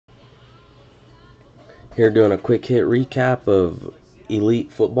Here doing a quick hit recap of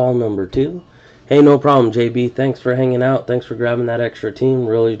Elite Football number 2. Hey, no problem, JB. Thanks for hanging out. Thanks for grabbing that extra team.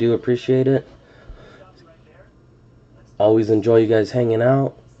 Really do appreciate it. Always enjoy you guys hanging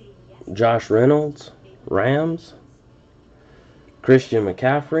out. Josh Reynolds, Rams. Christian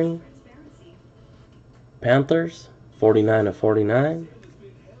McCaffrey, Panthers, 49 of 49.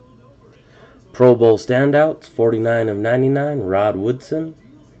 Pro Bowl standouts, 49 of 99, Rod Woodson.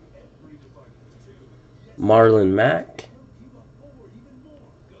 Marlon Mack,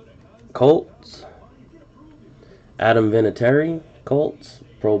 Colts. Adam Vinatieri, Colts,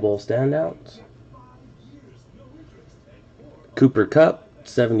 Pro Bowl standouts. Cooper Kupp,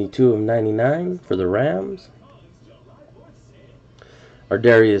 72 of 99 for the Rams.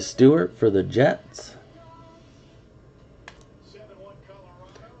 Ardarius Stewart for the Jets.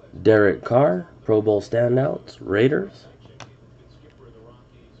 Derek Carr, Pro Bowl standouts, Raiders.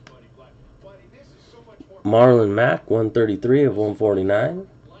 Marlon Mack, 133 of 149,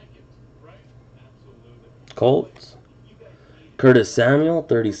 Colts. Curtis Samuel,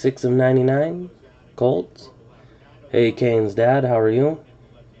 36 of 99, Colts. Hey, Kane's dad, how are you?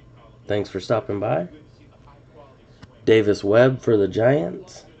 Thanks for stopping by. Davis Webb for the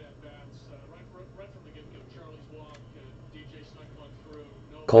Giants.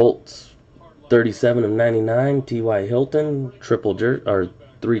 Colts, 37 of 99, T.Y. Hilton,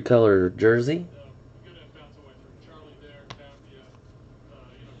 three-color jersey.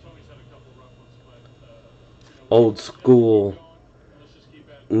 Old school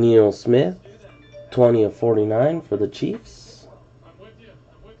Neil Smith, 20 of 49 for the Chiefs.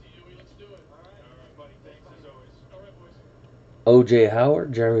 O.J.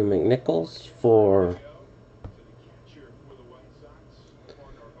 Howard, Jeremy McNichols for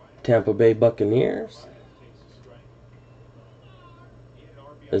Tampa Bay Buccaneers.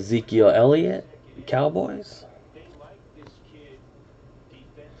 Ezekiel Elliott, Cowboys.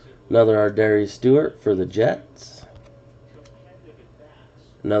 Another Ardarius Stewart for the Jets.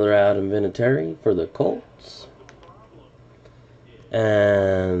 Another Adam Vinatieri for the Colts.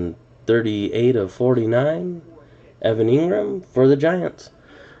 And 38 of 49, Evan Ingram for the Giants.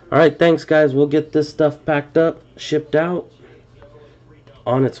 Alright, thanks guys. We'll get this stuff packed up, shipped out,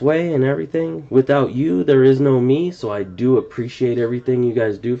 on its way and everything. Without you, there is no me, so I do appreciate everything you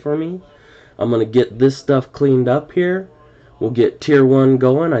guys do for me. I'm going to get this stuff cleaned up here. We'll get Tier 1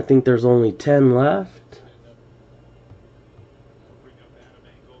 going. I think there's only 10 left.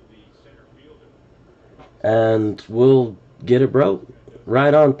 And we'll get it broke.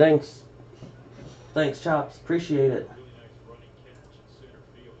 Right on. Thanks. Thanks, Chops. Appreciate it.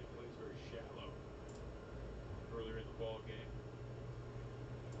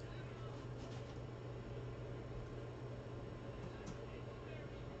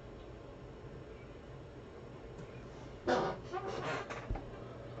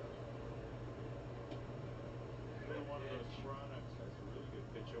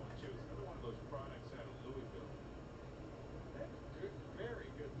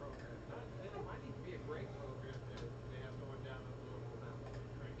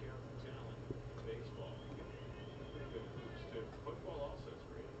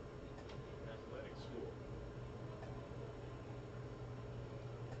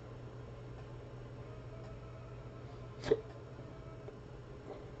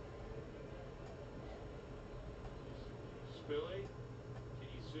 Billy, can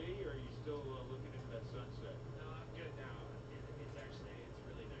you see, or are you still looking into that sunset? No, I'm good now. It's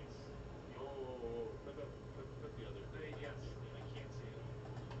really nice. Oh, put the other. Yes, I can't see it.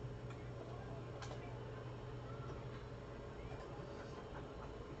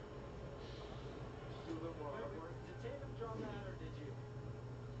 Do a little more artwork. Did Tatum draw that, or did you?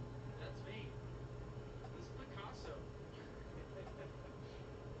 That's me. This is Picasso.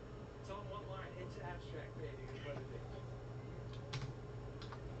 It's on one line. It's abstract painting, is what it is.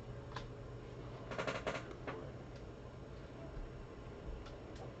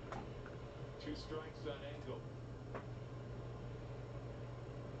 Two strikes on Engel.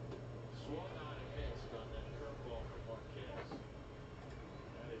 Swung on and missed on that curveball from Marquez.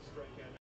 That is strikeout.